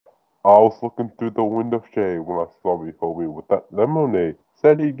I was looking through the window shade when I saw me homie with that lemonade.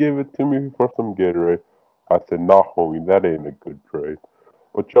 Said he'd give it to me for some gatorade. I said, nah homie, that ain't a good trade.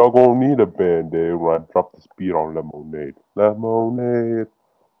 But y'all gonna need a band-aid when I drop the speed on lemonade. Lemonade.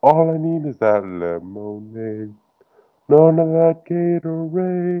 All I need is that lemonade. None of that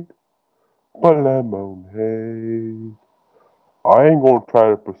gatorade, but lemonade. I ain't gonna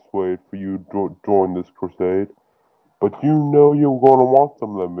try to persuade for you to join this crusade, but you know you're gonna want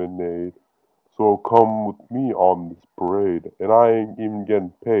some lemonade. So come with me on this parade, and I ain't even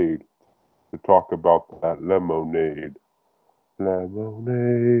getting paid to talk about that lemonade.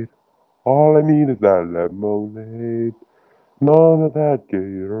 Lemonade. All I need is that lemonade. None of that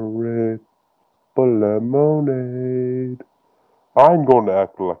Gatorade, but lemonade. I ain't gonna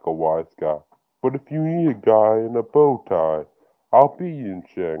act like a wise guy, but if you need a guy in a bow tie, I'll be in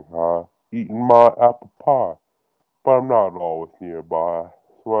Shanghai, eating my apple pie. But I'm not always nearby,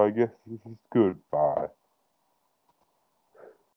 so I guess this is goodbye.